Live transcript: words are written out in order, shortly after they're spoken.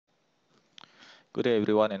Good day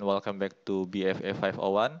everyone and welcome back to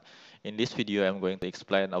BFA501. In this video, I'm going to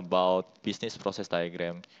explain about business process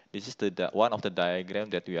diagram. This is one of the diagram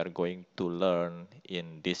that we are going to learn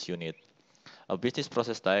in this unit. A business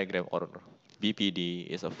process diagram or BPD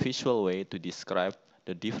is a visual way to describe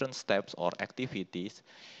the different steps or activities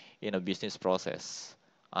in a business process.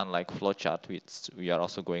 Unlike flowchart, which we are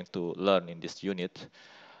also going to learn in this unit,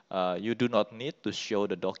 you do not need to show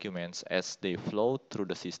the documents as they flow through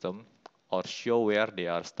the system or show where they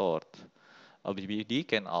are stored. A BBD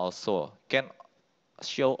can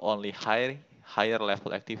show only higher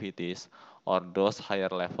level activities, or those higher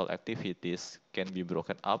level activities can be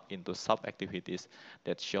broken up into sub activities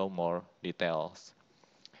that show more details.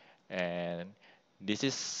 And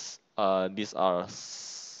these are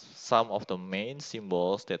some of the main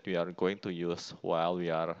symbols that we are going to use while we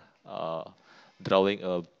are drawing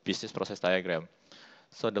a business process diagram.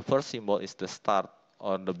 So the first symbol is the start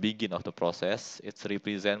or the begin of the process. It's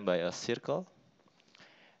represented by a circle.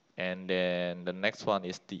 And then the next one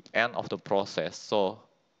is the end of the process. So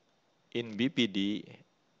in BPD,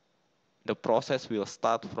 the process will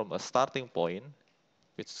start from a starting point,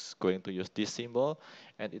 which is going to use this symbol,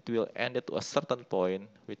 and it will end at a certain point,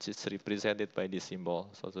 which is represented by this symbol.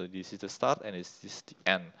 So this is the start and this is the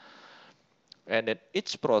end. And then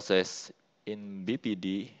each process in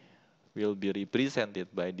BPD will be represented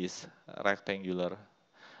by this rectangular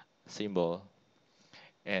symbol.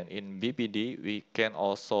 And in BPD, we can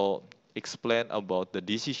also explain about the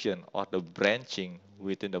decision or the branching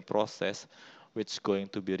within the process, which is going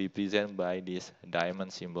to be represented by this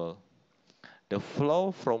diamond symbol. The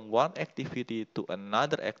flow from one activity to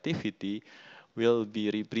another activity will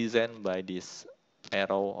be represented by this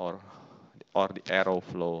arrow or the arrow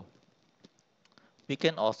flow. We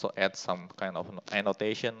can also add some kind of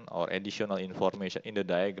annotation or additional information in the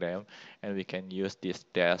diagram, and we can use this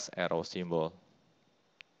dash arrow symbol.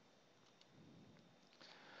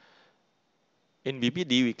 In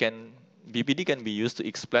BPD can be used to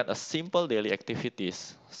explain a simple daily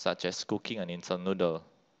activities such as cooking an instant noodle.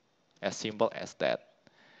 As simple as that.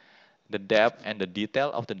 The depth and the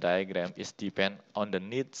detail of the diagram is depend on the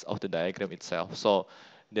needs of the diagram itself. So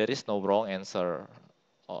there is no wrong answer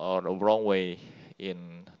or a wrong way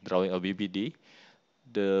in drawing a BPD.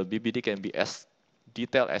 The BPD can be as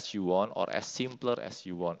detailed as you want or as simpler as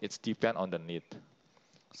you want. It's depend on the need.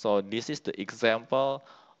 So this is the example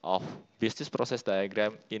of business process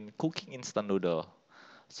diagram in cooking instant noodle.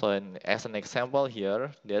 So as an example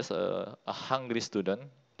here, there's a hungry student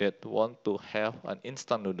that want to have an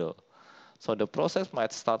instant noodle. So the process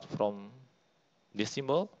might start from this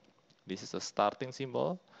symbol. This is a starting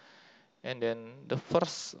symbol. And then the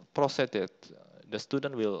first process that the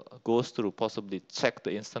student will go through, possibly check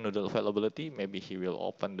the instant noodle availability. Maybe he will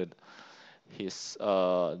open his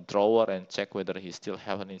drawer and check whether he still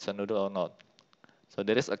have an instant noodle or not. So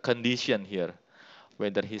there is a condition here,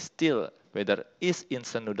 whether is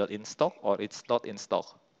instant noodle in stock or it's not in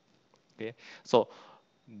stock. Okay, so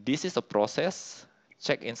this is a process,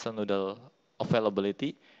 check instant noodle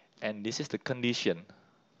availability, and this is the condition.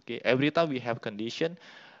 Okay, every time we have condition,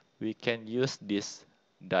 we can use this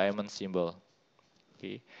diamond symbol.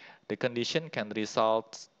 Okay, the condition can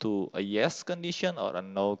result to a yes condition or a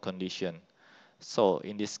no condition. So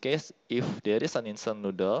in this case, if there is an instant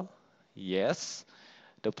noodle, yes,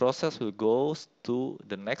 the process will go to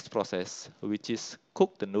the next process, which is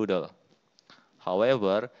cook the noodle.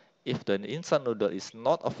 However, if the instant noodle is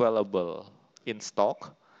not available in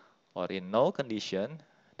stock or in no condition,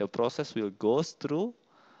 the process will go through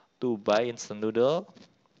to buy instant noodle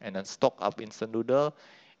and then stock up instant noodle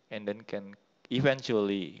and then can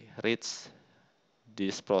eventually reach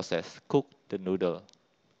this process, cook the noodle.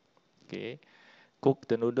 Okay, cook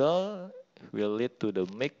the noodle will lead to the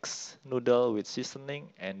mix noodle with seasoning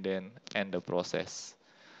and then end the process.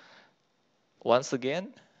 Once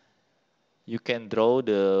again, you can draw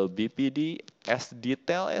the BPD as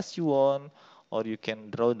detailed as you want, or you can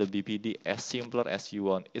draw the BPD as simpler as you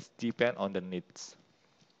want. It depends on the needs.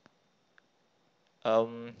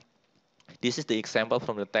 This is the example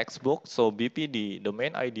from the textbook. So BPD, the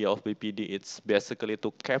main idea of BPD is basically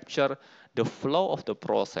to capture the flow of the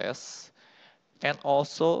process and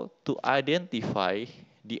also to identify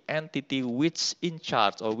the entity which in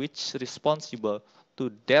charge or which responsible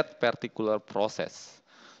to that particular process.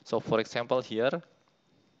 So for example here,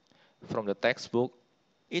 from the textbook,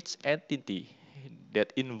 each entity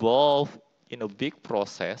that involved in a big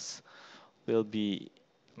process will be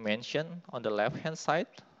mentioned on the left-hand side.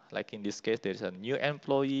 Like in this case, there is a new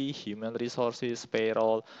employee, human resources,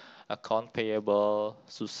 payroll, account payable,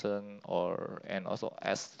 Susan, and also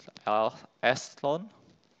Eslon.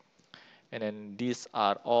 And then these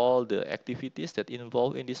are all the activities that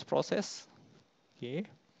involved in this process. Okay.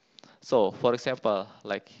 So for example,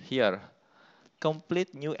 like here,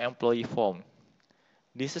 complete new employee form.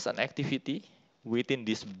 This is an activity within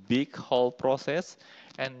this big whole process.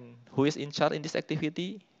 And who is in charge in this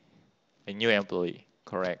activity? A new employee,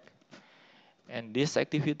 correct. And this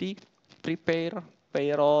activity, prepare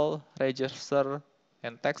payroll, register,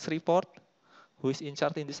 and tax report. Who is in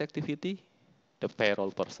charge in this activity? The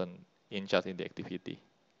payroll person in charge in the activity.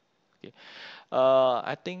 Okay.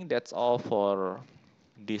 I think that's all for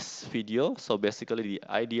this video. So basically the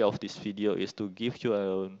idea of this video is to give you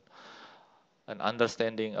an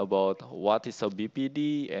understanding about what is a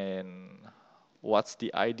BPD and what's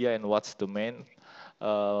the idea and what's the main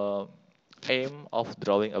uh, aim of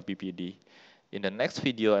drawing a BPD. In the next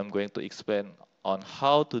video, I'm going to explain on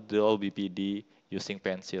how to draw BPD using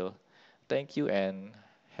pencil. Thank you and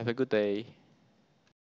have a good day.